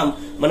দেখলাম,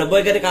 মানে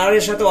বৈজ্ঞানিক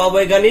আরোহের সাথে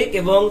অবৈজ্ঞানিক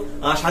এবং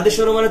সাদৃশ্য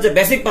অনুমানের যে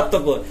বেসিক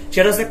পার্থক্য,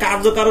 সেটা হচ্ছে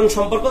কার্যকারণ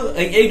সম্পর্ক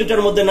এই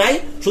দুটার মধ্যে নাই,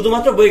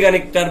 শুধুমাত্র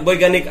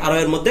বৈজ্ঞানিক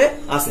আরোহের মধ্যে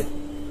আছে।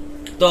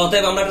 তো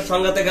অতএব আমরা একটা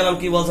সংজ্ঞাতে গেলাম,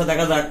 কি বলছে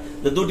দেখা যাক,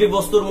 যে দুটি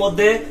বস্তুর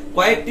মধ্যে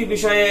কয়েকটি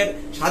বিষয়ের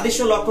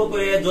সাদৃশ্য লক্ষ্য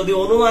করে যদি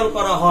অনুমান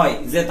করা হয়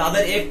যে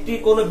তাদের একটি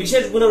কোন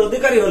বিশেষ গুণের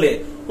অধিকারী হলে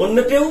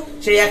অন্যটিও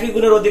সেই একই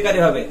গুণের অধিকারী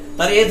হবে,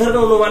 তাহলে এই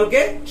ধরনের অনুমানকে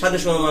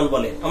সাদৃশ্য অনুমান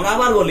বলে। আমরা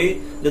আবার বলি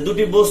যে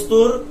দুটি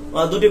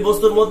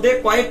বস্তুর মধ্যে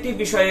কয়েকটি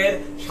বিষয়ের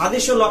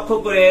সাদৃশ্য লক্ষ্য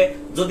করে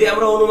যদি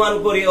আমরা অনুমান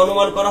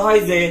করা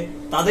হয় যে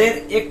তাদের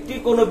একটি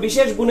কোন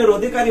বিশেষ গুণের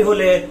অধিকারী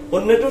হলে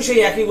অন্যটিও সেই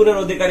একই গুণের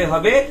অধিকারী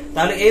হবে,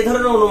 তাহলে এই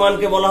ধরনের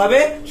অনুমানকে বলা হবে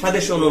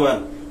সাদৃশ্য অনুমান।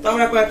 তো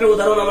আমরা কয়েকটা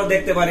উদাহরণ আমরা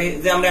দেখতে পারি,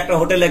 যে আমরা একটা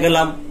হোটেলে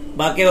গেলাম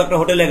বা কেউ একটা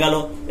হোটেলে গেল,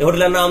 এই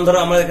হোটেলের নাম ধরো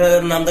আমরা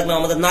নাম দেখলাম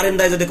আমাদের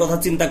নারিন্দায় যদি কথা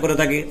চিন্তা করে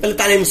থাকি, তাহলে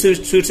তানিম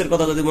সুইটস এর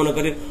কথা যদি মনে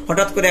করি,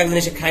 হঠাৎ করে একদিন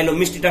এসে খাইলো,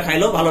 মিষ্টিটা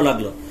খাইলো, ভালো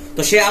লাগলো।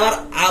 তো সে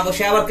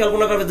আবার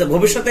কল্পনা করবে যে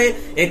ভবিষ্যতে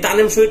এই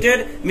তানিম সুইটের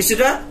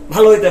মিষ্টিটা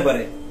ভালো হইতে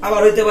পারে।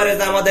 আবার হইতে পারে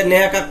যে আমাদের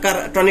নেহা কাক্কার,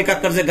 টনি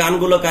কাক্কার যে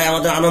গানগুলো গায়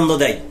আমাদের আনন্দ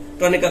দেয়,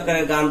 টনি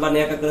কাক্কারের গান বা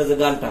নেহা কাক্কারের যে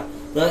গানটা,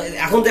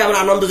 এখন তো আমরা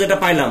আনন্দ যেটা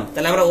পাইলাম,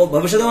 তাহলে আমরা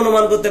ভবিষ্যতে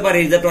অনুমান করতে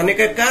পারি যে টনি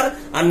কাক্কার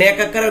আর নেহা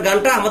কাক্কারের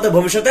গানটা আমাদের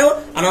ভবিষ্যতেও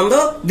আনন্দ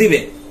দিবে।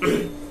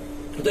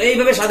 তো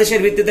এইভাবে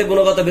সাদৃশ্যের ভিত্তিতে,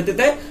 গুণগত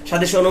ভিত্তিতে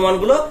সাদৃশ্য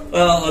অনুমানগুলো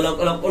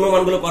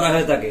করা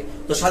হয়ে থাকে।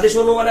 তো সাদৃশ্য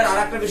অনুমানের আর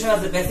একটা বিষয়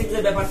আছে, বেসিক যে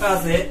ব্যাপারটা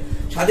আছে,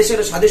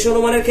 সাদৃশ্য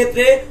অনুমানের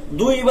ক্ষেত্রে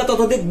দুই বা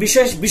ততোধিক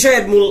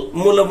বিষয়ের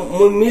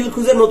মিল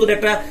খুঁজে নতুন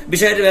একটা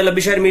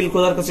বিষয়ের মিল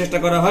খোঁজার চেষ্টা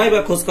করা হয় বা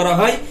খোঁজ করা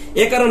হয়।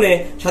 এ কারণে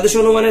সাদৃশ্য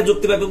অনুমানের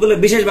যুক্তিবাক্যগুলো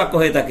বিশেষ বাক্য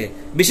হয়ে থাকে,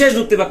 বিশেষ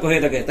যুক্তিবাক্য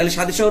হয়ে থাকে। তাহলে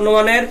সাদৃশ্য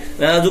অনুমানের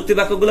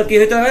যুক্তিবাক্যগুলো কি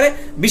হইতে পারে,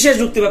 বিশেষ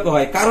যুক্তিবাক্য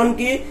হয়। কারণ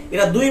কি,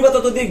 এরা দুই বা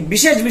ততোধিক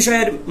বিশেষ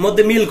বিষয়ের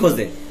মধ্যে মিল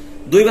খোঁজে।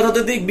 দুই বা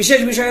ততোধিক বিশেষ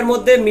বিষয়ের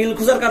মধ্যে মিল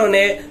খোঁজার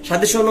কারণে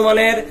সাদৃশ্য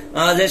অনুমানের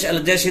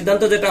যে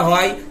সিদ্ধান্ত যেটা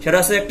হয় সেটা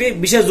হচ্ছে একটি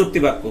বিশেষ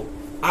যুক্তিবাক্য।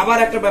 আবার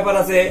একটা ব্যাপার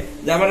আছে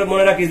যে আমরা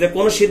মনে রাখি যে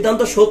কোন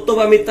সিদ্ধান্ত সত্য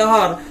বা মিথ্যা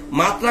হওয়ার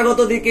মাত্রাগত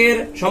দিককে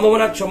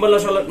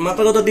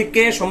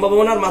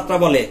সম্ভাবনার মাত্রা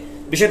বলে।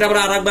 বিষয়টা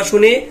আমরা আরেকবার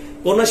শুনি,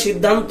 কোন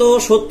সিদ্ধান্ত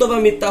সত্য বা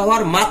মিথ্যা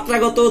হওয়ার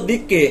মাত্রাগত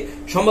দিককে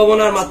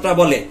সম্ভাবনার মাত্রা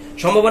বলে।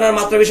 সম্ভাবনার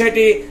মাত্রা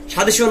বিষয়টি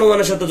সাদৃশ্য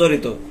অনুমানের সাথে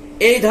জড়িত।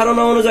 এই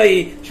ধারণা অনুযায়ী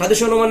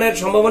সাদৃশ্য অনুমানের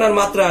সম্ভাবনার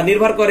মাত্রা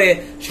নির্ভর করে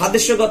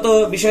সাদৃশ্যগত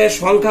বিষয়ের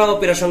সংখ্যা ও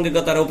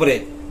প্রাসঙ্গিকতার উপরে।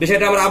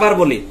 বিষয়টা আমরা আবার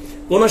বলি,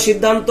 কোন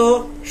সিদ্ধান্ত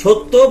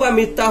সত্য বা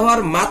মিথ্যা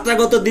হওয়ার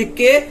মাত্রাগত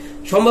দিককে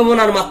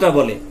সম্ভাবনার মাত্রা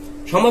বলে।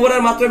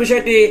 সম্ভাবনার মাত্রা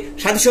বিষয়টি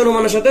সাদৃশ্য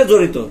অনুমানের সাথে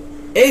জড়িত।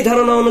 এই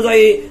ধারণা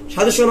অনুযায়ী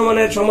সাদৃশ্য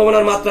অনুমানের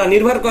সম্ভাবনার মাত্রা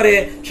নির্ভর করে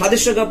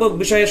সাদৃশ্যজ্ঞাপক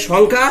বিষয়ের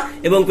সংখ্যা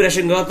এবং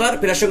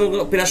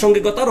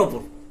প্রাসঙ্গিকতার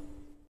উপর।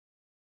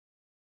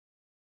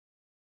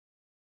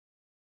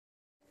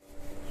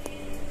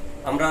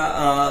 আমরা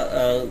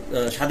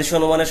সাদৃশ্য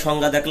অনুমানের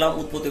সংজ্ঞা দেখলাম,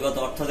 উৎপত্তিগত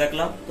অর্থ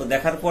দেখলাম। তো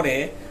দেখার পরে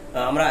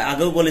আমরা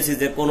আগেও বলেছি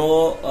যে কোনো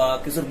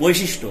কিছুর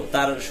বৈশিষ্ট্য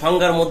তার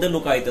সংজ্ঞার মধ্যে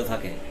লুকায়িত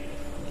থাকে।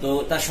 তো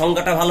তার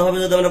সংজ্ঞাটা ভালোভাবে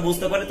যদি আমরা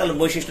বুঝতে পারি, তাহলে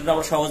বৈশিষ্ট্যটা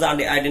আমরা সহজে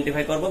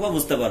আইডেন্টিফাই করবো বা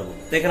বুঝতে পারবো।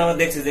 তো এখানে আমরা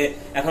দেখছি যে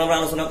এখন আমরা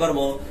আলোচনা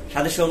করবো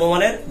সাদৃশ্য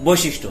অনুমানের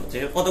বৈশিষ্ট্য, যে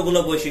কতগুলো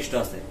বৈশিষ্ট্য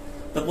আছে।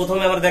 তো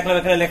প্রথমে আমরা দেখলাম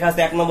এখানে লেখা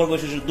আছে 1 নম্বর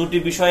বৈশিষ্ট্য, দুটি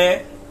বিষয়ে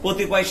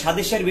কতিপয়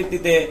সাদৃশ্যের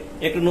ভিত্তিতে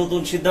একটি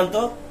নতুন সিদ্ধান্ত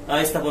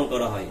স্থাপন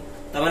করা হয়।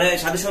 তার মানে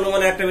সাদৃশ্য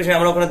অনুমানের একটা বিষয়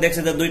আমরা ওখানে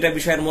দেখছি যে দুইটা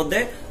বিষয়ের মধ্যে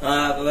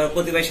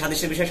কতিপয়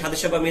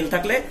সাদৃশ্য বা মিল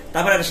থাকলে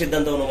তারপরে একটা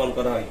সিদ্ধান্ত অনুমান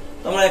করা হয়।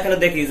 তো আমরা এখানে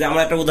দেখি যে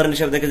আমরা একটা উদাহরণ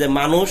হিসেবে দেখি যে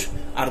মানুষ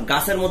আর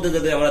গাছের মধ্যে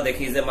যদি আমরা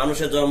দেখি যে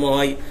মানুষের জন্ম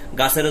হয়,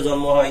 গাছেরও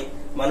জন্ম হয়,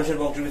 মানুষের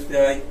বংশবৃদ্ধি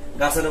হয়,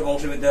 গাছেরও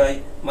বংশবৃদ্ধি হয়,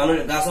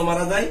 গাছও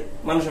মারা যায়,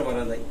 মানুষও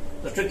মারা যায়।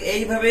 তো ঠিক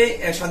এইভাবে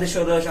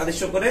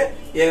সাদৃশ্য করে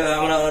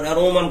আমরা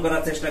অনুমান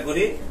করার চেষ্টা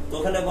করি। তো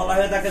ওখানে বলা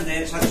হয়ে থাকে যে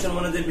সাদৃশ্য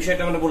অনুমানের যে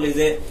বিষয়টা আমরা বলি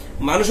যে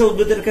মানুষ ও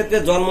উদ্ভিদের ক্ষেত্রে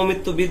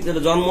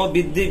জন্ম,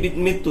 বৃদ্ধি,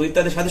 মৃত্যু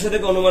ইত্যাদি সাদৃশ্য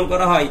থেকে অনুমান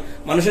করা হয়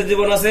মানুষের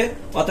জীবন আছে,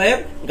 অতএব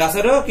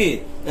গাছেরও কি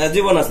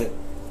জীবন আছে।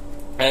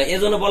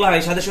 এজন্য বলা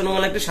হয় সাদৃশ্য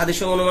অনুমান একটি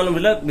সাদৃশ্য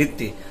অনুমানমূলক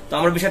ভিত্তি। তো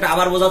আমরা বিষয়টা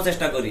আবার বোঝার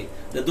চেষ্টা করি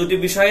যে দুটি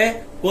বিষয়ে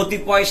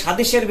কতিপয়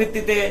সাদৃশ্যের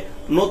ভিত্তিতে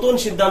নতুন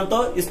সিদ্ধান্ত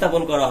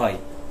স্থাপন করা হয়।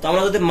 তো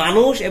আমরা যদি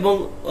মানুষ এবং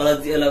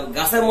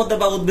গাছের মধ্যে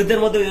বা উদ্ভিদের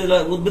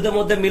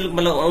মধ্যে মিল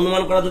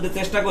অনুমান করার যদি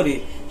চেষ্টা করি,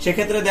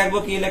 সেক্ষেত্রে দেখবো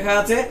কি লেখা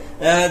আছে।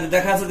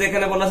 দেখা আছে যে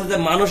এখানে বলা আছে যে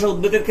মানুষ ও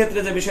উদ্ভিদের ক্ষেত্রে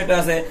যে বিষয়টা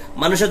আছে,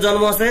 মানুষের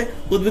জন্ম আছে,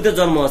 উদ্ভিদের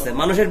জন্ম আছে,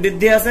 মানুষের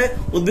বৃদ্ধি আছে,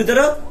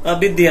 উদ্ভিদেরও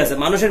বৃদ্ধি আছে,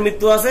 মানুষের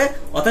মৃত্যু আছে,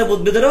 অতএব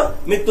উদ্ভিদেরও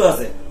মৃত্যু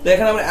আছে। তো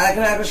এখানে আমরা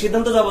একটা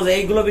সিদ্ধান্ত যাবো যে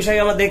এইগুলো বিষয়ে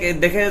আমরা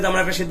দেখে আমরা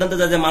একটা সিদ্ধান্ত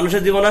যাই যে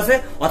মানুষের জীবন আছে,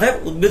 অতএব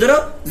উদ্ভিদেরও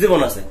জীবন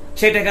আছে।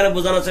 সেটা এখানে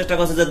বোঝানোর চেষ্টা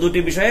করছে যে দুটি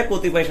বিষয়ে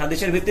কতিপয়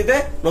সাদৃশ্যের ভিত্তিতে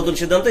নতুন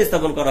সিদ্ধান্ত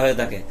স্থাপন করা হয়ে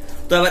থাকে।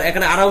 তো এবার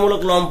এখানে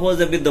আরোহমূলক লম্ফ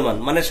যে বিদ্যমান,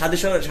 মানে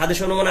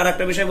সাদৃশ্য অনুমান আর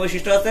একটা বিষয়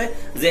বৈশিষ্ট্য আছে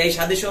যে এই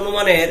সাদৃশ্য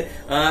অনুমানের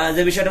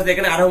যে বিষয়টা আছে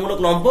এখানে আরোহমূলক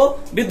লম্ফ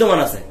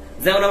বিদ্যমান আছে।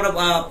 যেমন আমরা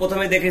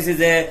প্রথমে দেখেছি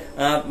যে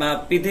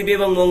পৃথিবী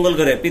এবং মঙ্গল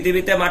গ্রহে,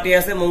 পৃথিবীতে মাটি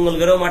আছে, মঙ্গল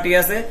গ্রহেও মাটি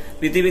আছে,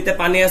 পৃথিবীতে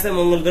পানি আছে,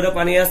 মঙ্গল গ্রহেও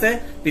পানি আছে,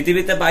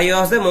 পৃথিবীতে বায়ু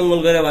আছে, মঙ্গল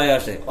গ্রহে বায়ু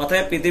আছে,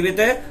 অতএব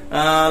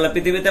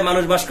পৃথিবীতে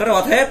মানুষ বাস করে,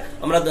 অতএব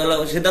আমরা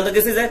সিদ্ধান্ত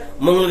গেছি যে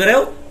মঙ্গল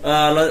গ্রহেও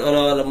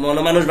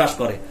মানুষ বাস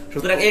করে।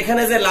 সুতরাং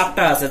এখানে যে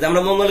লাভটা আছে যে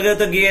আমরা মঙ্গল গ্রহে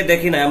তো গিয়ে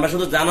দেখি না, আমরা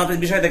শুধু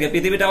জানার বিষয় থেকে,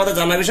 পৃথিবীটা আমাদের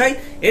জানা বিষয়,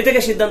 এই থেকে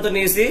সিদ্ধান্ত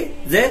নিয়েছি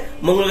যে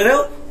মঙ্গল গ্রহেও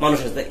মানুষ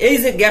আছে। এই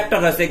যে গ্যাপটা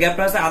রয়েছে, এই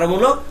গ্যাপটা আছে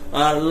আরোহমূলক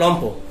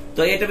লম্ফ।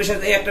 তো এটা বিষয়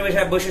একটা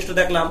বিষয় বৈশিষ্ট্য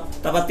দেখলাম।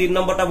 তারপর 3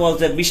 নম্বরটা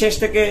বলছে বিশেষ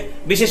থেকে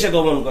বিশেষে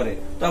গমন করে।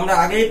 তো আমরা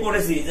আগেই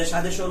পড়েছি যে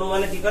সাদৃশ্য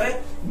অনুমানে কি করে,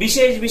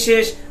 বিশেষ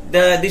বিশেষ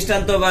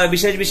দৃষ্টান্ত বা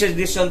বিশেষ বিশেষ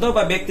দৃষ্টান্ত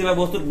বা ব্যক্তি বা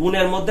বস্তুর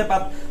গুণের মধ্যে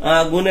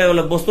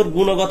বস্তুর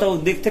গুণগত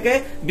দিক থেকে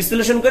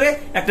বিশ্লেষণ করে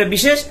একটা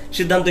বিশেষ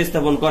সিদ্ধান্ত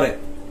স্থাপন করে।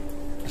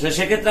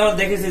 সেক্ষেত্রে আমরা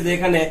দেখেছি যে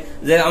এখানে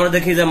যে আমরা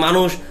দেখি যে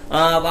মানুষ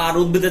আর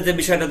উদ্ভিদের যে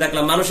বিষয়টা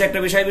দেখলাম, মানুষ একটা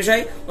বিশেষ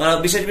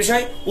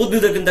বিষয়,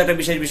 উদ্ভিদও কিন্তু একটা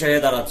বিশেষ বিষয়ে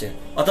দাঁড়াচ্ছে,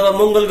 অথবা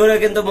মঙ্গল গ্রহে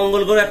কিন্তু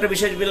মঙ্গল গ্রহ একটা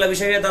বিশেষ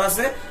বিষয়ে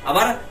দাঁড়াচ্ছে,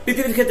 আবার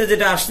পৃথিবীর ক্ষেত্রে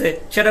যেটা আসছে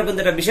সেটা কিন্তু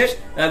একটা বিশেষ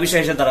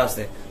বিষয় হিসেবে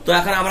দাঁড়াচ্ছে। তো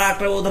এখন আমরা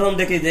একটা উদাহরণ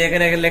দেখি যে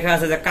এখানে লেখা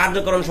আছে যে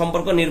কার্যকরণ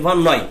সম্পর্ক নির্ভর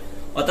নয়,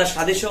 অর্থাৎ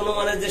সাদৃশ্য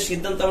অনুমানের যে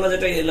সিদ্ধান্ত আমরা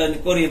যেটা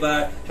করি বা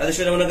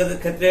সাদৃশ্য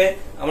অনুমানের ক্ষেত্রে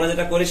আমরা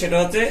যেটা করি সেটা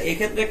হচ্ছে এই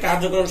ক্ষেত্রে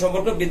কার্যকরণ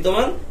সম্পর্ক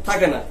বিদ্যমান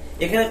থাকে না।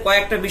 এখানে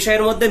কয়েকটা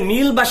বিষয়ের মধ্যে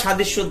মিল বা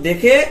সাদৃশ্য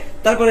দেখে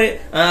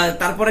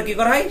তারপরে কি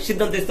করা হয়,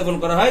 সিদ্ধান্ত স্থাপন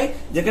করা হয়,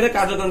 যেখানে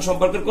কার্যকরণ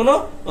সম্পর্কের কোনো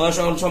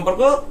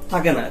সম্পর্ক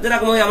থাকে না।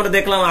 যেরকম আমরা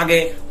দেখলাম আগে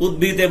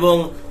উদ্ভিদ এবং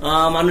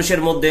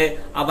মানুষের মধ্যে,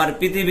 আবার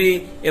পৃথিবী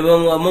এবং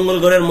মঙ্গল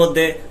গ্রহের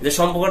মধ্যে যে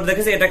সম্পর্ক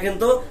দেখেছি, এটা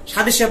কিন্তু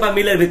সাদৃশ্য বা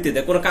মিলের ভিত্তিতে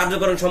কোনো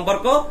কার্যকরণ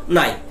সম্পর্ক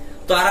নাই।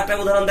 তো আর একটা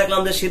উদাহরণ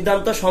দেখলাম যে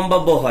সিদ্ধান্ত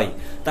সম্ভাব্য হয়,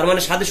 তার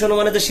মানে সাদৃশ্য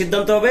অনুমানে যে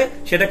সিদ্ধান্ত হবে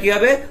সেটা কি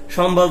হবে,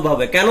 সম্ভব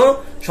হবে। কেন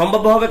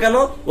সম্ভব হবে? কেন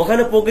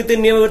ওখানে প্রকৃতির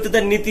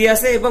নিয়মবর্তিতার নীতি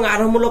আছে এবং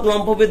আরোহমূলক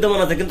লম্ফ বিদ্যমান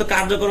আছে, কিন্তু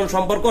কার্যকরণ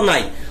সম্পর্ক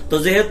নাই। তো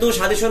যেহেতু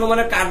সাদৃশ্য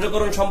অনুমানের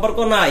কার্যকরণ সম্পর্ক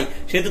নাই,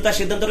 সেহেতু তার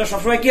সিদ্ধান্তটা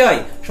সবসময় কি হয়,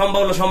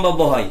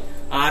 সম্ভাব্য হয়।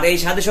 আর এই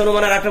সাদৃশ্য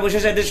অনুমানের একটা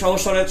বিশেষ এটি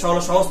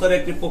সহজতর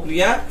একটি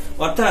প্রক্রিয়া,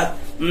 অর্থাৎ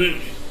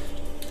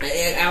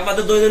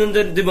আমাদের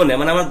দৈনন্দিন জীবনে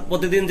মানে আমরা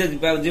প্রতিদিন যে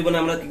জীবনে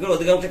আমরা কি করি,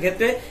 অধিকাংশ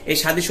ক্ষেত্রে এই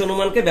সাদৃশ্য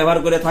অনুমানকে ব্যবহার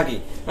করে থাকি।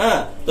 হ্যাঁ,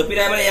 তো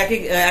প্রায় আমরা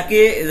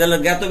একই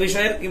জ্ঞাত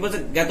বিষয়ের কি বলছে,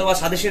 জ্ঞাত বা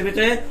সাদৃশ্যের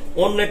ভিতরে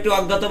অন্য একটি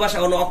অজ্ঞাত বা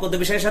অজ্ঞাত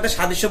বিষয়ের সাথে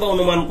সাদৃশ্য বা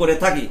অনুমান করে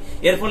থাকি।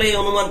 এর ফলে এই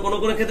অনুমান কোনো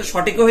কোনো ক্ষেত্রে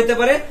সঠিকও হইতে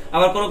পারে,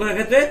 আবার কোনো কোনো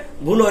ক্ষেত্রে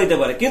ভুলও হইতে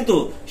পারে, কিন্তু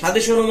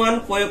সাদৃশ্য অনুমান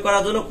প্রয়োগ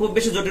করার জন্য খুব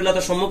বেশি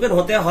জটিলতার সম্মুখীন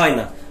হতে হয়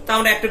না। তা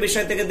আমরা একটা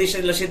বিষয় থেকে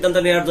সিদ্ধান্ত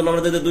নেওয়ার জন্য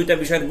আমরা যদি দুইটা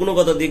বিষয়ের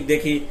গুণগত দিক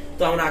দেখি,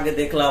 তো আমরা আগে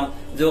দেখলাম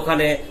যে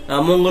ওখানে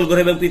মঙ্গল গ্রহ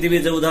এবং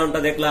পৃথিবীর যে উদাহরণটা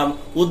দেখলাম,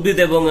 উদ্ভিদ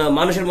এবং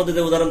মানুষের মধ্যে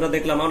যে উদাহরণটা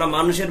দেখলাম, আমরা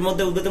মানুষের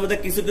মধ্যে উদ্ভিদের মধ্যে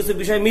কিছু কিছু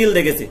বিষয় মিল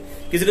দেখেছি,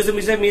 কিছু কিছু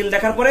বিষয় মিল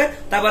দেখার পরে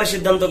তারপরে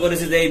সিদ্ধান্ত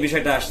করেছি যে এই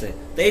বিষয়টা আসছে।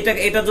 তো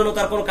এটার জন্য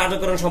তার কোনো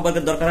কার্যকরণ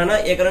সম্পর্কের দরকার হয় না,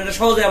 এই কারণে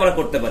সহজে আমরা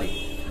করতে পারি।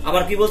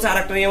 আবার কি বলছে,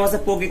 আরেকটা নিয়ম আছে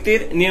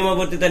প্রকৃতির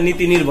নিয়মাবর্তিতার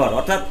নীতি নির্ভর,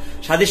 অর্থাৎ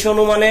সাদৃশ্য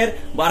অনুমানের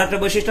বা আরেকটা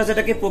বৈশিষ্ট্য আছে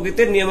কি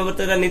প্রকৃতির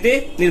নিয়মাবর্তিতার নীতি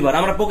নির্ভর।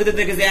 আমরা প্রকৃতি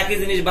থেকে যে একই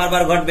জিনিস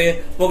বারবার ঘটবে,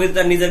 প্রকৃতি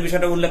তার নিজের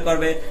বিষয়টা উল্লেখ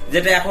করবে,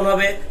 যেটা এখন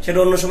হবে সেটা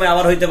অন্য সময়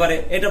আবার হইতে পারে,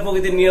 এটা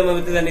প্রকৃতির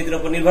নিয়মাবর্তিতার নীতির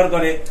উপর নির্ভর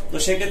করে। তো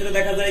সেক্ষেত্রে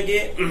দেখা যায় কি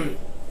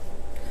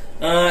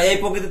এই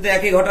প্রকৃতিতে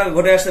একই ঘটনা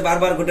ঘটে আসছে,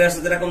 বারবার ঘটে আসছে।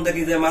 যেরকম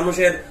দেখি যে মানুষ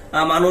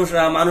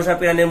আর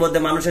প্রাণীর মধ্যে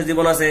মানুষের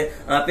জীবন আছে,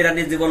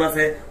 প্রাণীর জীবন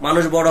আছে,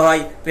 মানুষ বড়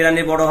হয়,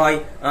 প্রাণী বড় হয়,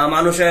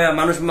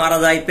 মানুষ মারা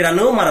যায়,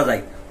 প্রাণীও মারা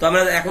যায়। তো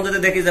আমরা এখন যদি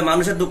দেখি যে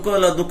মানুষের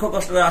দুঃখ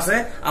কষ্ট আছে,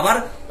 আবার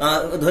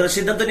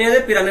সিদ্ধান্ত নিয়ে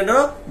যায় প্রাণীরও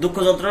দুঃখ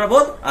যন্ত্রণা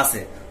বোধ আছে।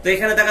 তো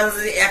এখানে দেখা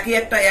যাচ্ছে যে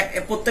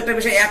প্রত্যেকটা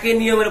বিষয় একই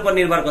নিয়মের উপর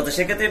নির্ভর করছে,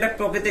 সেক্ষেত্রে এটা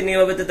প্রকৃতির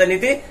নিয়মাবর্তিতার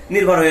নীতি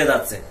নির্ভর হয়ে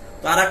যাচ্ছে।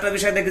 তো আর একটা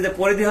বিষয় দেখি যে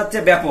পরিধি হচ্ছে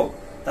ব্যাপক,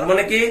 তার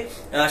মানে কি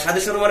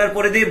সাদৃশ্য অনুমানের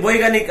পরিধি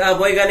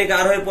বৈজ্ঞানিক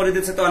আরোহের পরিধি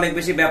তো অনেক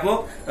বেশি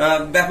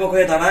ব্যাপক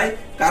হয়ে দাঁড়ায়।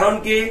 কারণ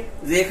কি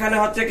যে এখানে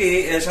হচ্ছে কি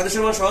সাদৃশ্য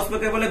অনুমান সহজ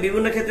প্রক্রিয়া বলে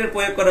বিভিন্ন ক্ষেত্রে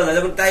প্রয়োগ করা যায়,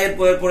 যেমন তাই এর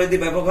পরিধি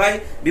ব্যাপক হয়।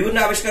 বিভিন্ন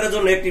আবিষ্কারের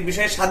জন্য একটি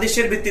বিষয়ের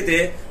সাদৃশ্যের ভিত্তিতে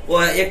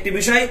একটি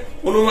বিষয়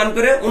অনুমান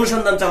করে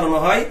অনুসন্ধান চালানো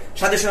হয়,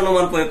 সাদৃশ্য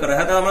অনুমান প্রয়োগ করা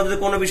হয়। আমরা যদি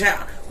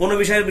কোনো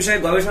বিষয়ে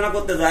গবেষণা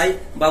করতে যাই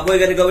বা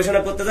বৈজ্ঞানিক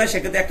গবেষণা করতে যাই,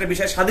 সেক্ষেত্রে একটা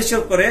বিষয় সাদৃশ্য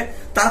করে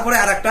তারপরে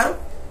আর একটা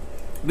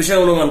বিষয়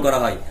অনুমান করা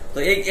হয়। তো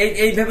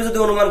এইভাবে যদি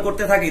অনুমান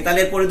করতে থাকি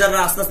তাহলে পরিধানরা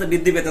আস্তে আস্তে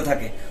বৃদ্ধি পেতে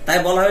থাকে। তাই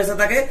বলা হয়েছে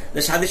তাকে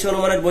যে সাদৃশ্য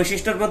অনুমানের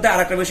বৈশিষ্ট্যের মধ্যে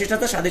আরেকটা বৈশিষ্ট্য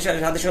হচ্ছে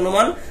সাদৃশ্য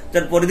অনুমান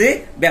পরিধি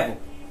ব্যাপক।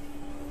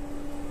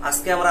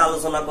 আজকে আমরা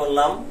আলোচনা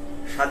করলাম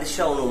সাদৃশ্য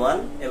অনুমান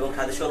এবং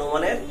সাদৃশ্য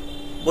অনুমানের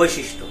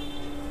বৈশিষ্ট্য।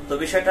 তো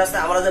বিষয়টা আছে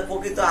আমরা যে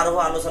প্রকৃত আরোহ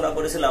আলোচনা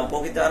করেছিলাম,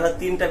 প্রকৃত আরোহ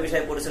তিনটা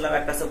বিষয় পড়েছিলাম,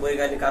 একটা হচ্ছে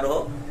বৈজ্ঞানিক আরোহ,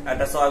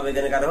 একটা হচ্ছে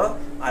অবৈজ্ঞানিক আরোহ,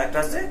 আর একটা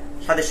হচ্ছে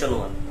সাদৃশ্য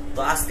অনুমান।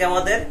 তো আজকে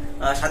আমাদের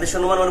সাদৃশ্য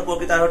অনুমান মানে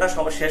প্রকৃত আরোহটা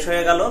সব শেষ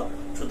হয়ে গেল।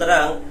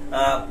 সুতরাং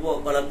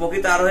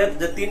প্রকৃত আরোহের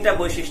যে তিনটা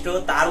বৈশিষ্ট্য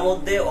তার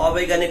মধ্যে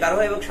অবৈজ্ঞানিক আরোহ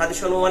এবং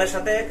সাদৃশ্য অনুমানের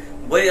সাথে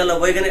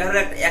বৈজ্ঞানিক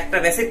আরোহের একটা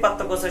বেসিক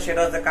পার্থক্য আছে, সেটা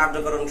হচ্ছে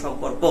কার্যকরণ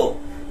সম্পর্ক।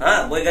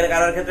 হ্যাঁ, বৈজ্ঞানিক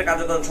আরোহের ক্ষেত্রে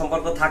কার্যকরণ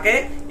সম্পর্ক থাকে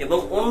এবং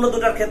অন্য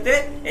দুটার ক্ষেত্রে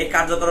এই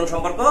কার্যকরণ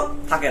সম্পর্ক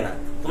থাকে না।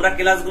 তোমরা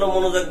ক্লাসগুলো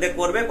মনোযোগ দিয়ে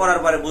করবে, করার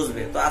পরে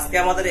বুঝবে। তো আজকে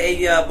আমাদের এই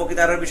প্রকৃত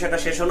আরোহের বিষয়টা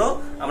শেষ হলো।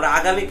 আমরা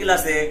আগামী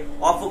ক্লাসে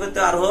অপ্রকৃত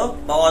আরোহ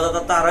বা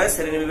অযথার্থ আরোহের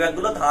শ্রেণী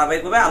বিভাগগুলো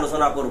ধারাবাহিকভাবে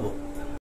আলোচনা করব।